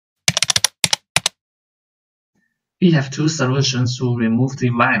We have two solutions to remove the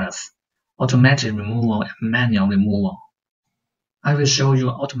virus: automatic removal and manual removal. I will show you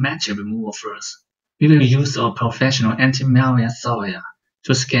automatic removal first. We will use a professional anti-malware software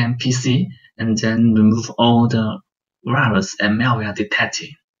to scan PC and then remove all the virus and malware detected.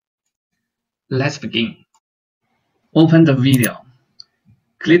 Let's begin. Open the video.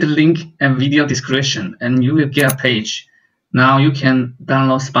 Click the link and video description and you will get a page. Now you can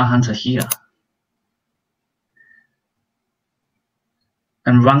download SpyHunter here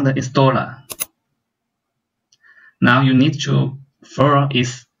and run the installer. Now you need to follow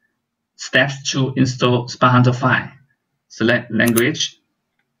its steps to install SpyHunter file. Select language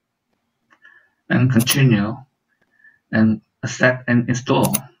and continue and accept and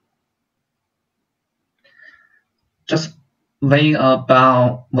install. Just wait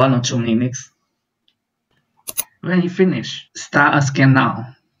about 1 or 2 minutes. When you finish, start a scan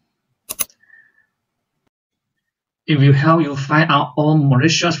now. It will help you find out all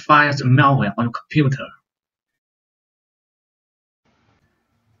malicious files and malware on your computer.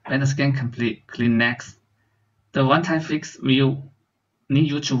 When the scan complete, click Next. The one-time fix will need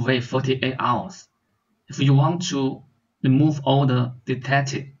you to wait 48 hours. If you want to remove all the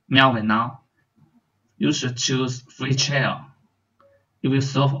detected malware now, you should choose Free Trial. It will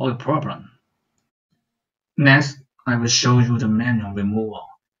solve all your problems. Next, I will show you the manual removal.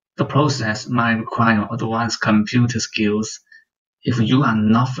 The process might require advanced computer skills. If you are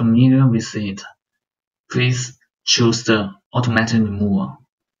not familiar with it, please choose the automatic removal.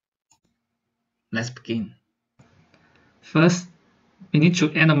 Let's begin. First, we need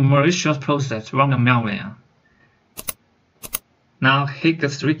to end a malicious process to run the malware. Now hit the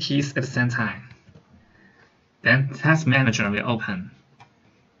 3 keys at the same time. Then Task Manager will open.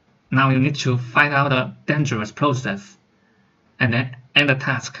 Now you need to find out the dangerous process and then end the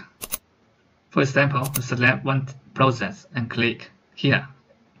task. For example, select one process and click here.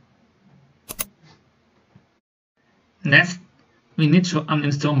 Next, we need to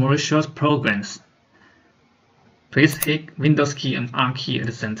uninstall malicious programs. Please hit Windows key and R key at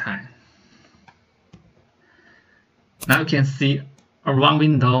the same time. Now you can see a wrong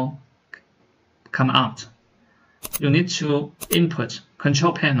window come out. You need to input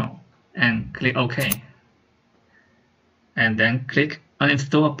Control Panel and click OK. And then click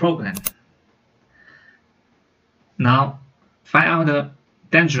Uninstall Program. Now find out the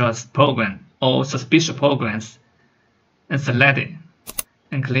dangerous program or suspicious programs and select it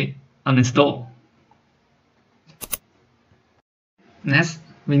and click Uninstall. Next,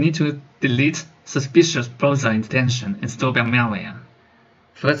 we need to delete suspicious browser extension installed by malware.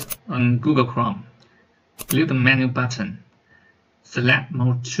 First, on Google Chrome, click the menu button, select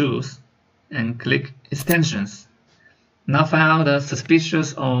More Tools, and click Extensions. Now find out the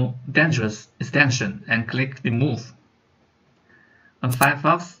suspicious or dangerous extension and click Remove. On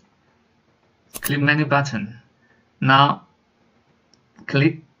Firefox, click Menu button. Now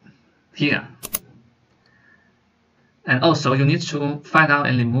click here. And also you need to find out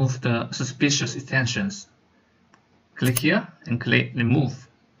and remove the suspicious extensions. Click here and click Remove.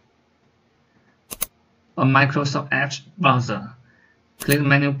 On Microsoft Edge browser, click the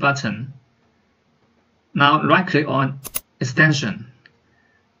menu button. Now right click on Extension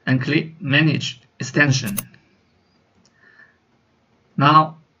and click Manage Extension.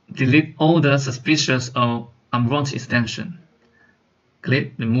 Now delete all the suspicious or unwanted extension.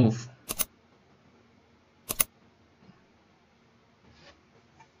 Click Remove.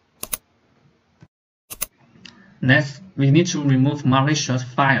 Next, we need to remove malicious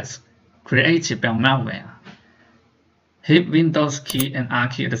files created by malware. Hit Windows key and R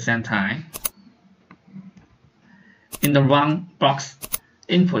key at the same time. In the Run box,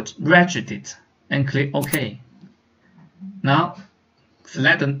 input regedit and click OK. Now,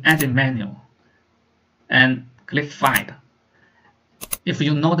 select the Edit menu and click Find. If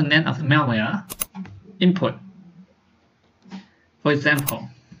you know the name of the malware, input. For example,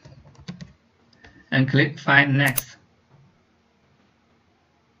 and click Find Next.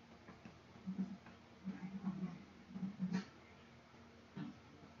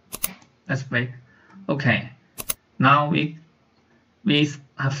 Let's wait. Okay. Now we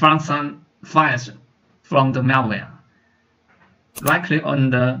have found some files from the malware. Right click on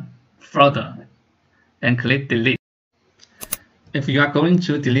the folder and click Delete. If you are going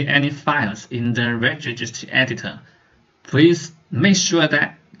to delete any files in the registry editor, please make sure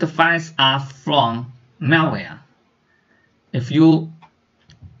that the files are from malware. If you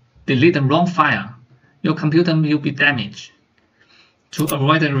delete the wrong file, your computer will be damaged. To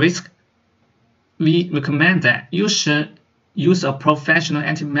avoid the risk, we recommend that you should use a professional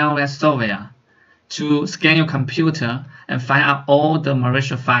anti-malware software to scan your computer and find out all the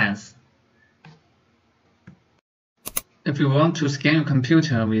malicious files. If you want to scan your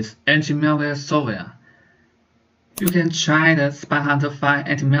computer with anti-malware software, you can try the SpyHunter 5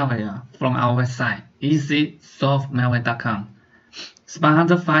 anti-malware from our website, easysolvemalware.com.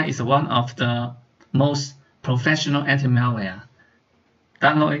 SpyHunter 5 is one of the most professional anti-malware.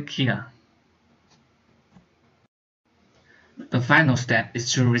 Download it here. The final step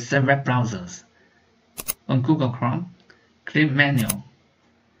is to reset web browsers. On Google Chrome, click Menu,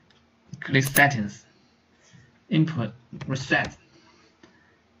 click Settings, Input, Reset.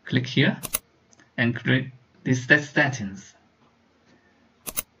 Click here and click Reset Settings.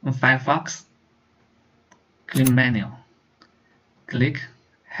 On Firefox, click Menu, click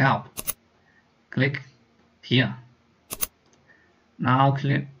Help, click here. Now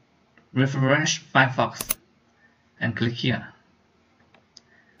click Refresh Firefox and click here.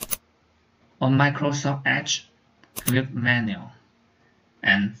 On Microsoft Edge, click Menu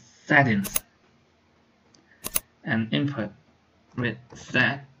and Settings and Input,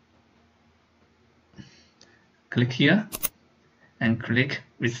 Reset. Click here and click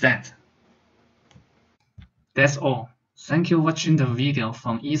Reset. That's all. Thank you for watching the video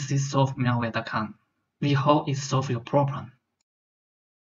from easysolvemalware.com. We hope it solves your problem.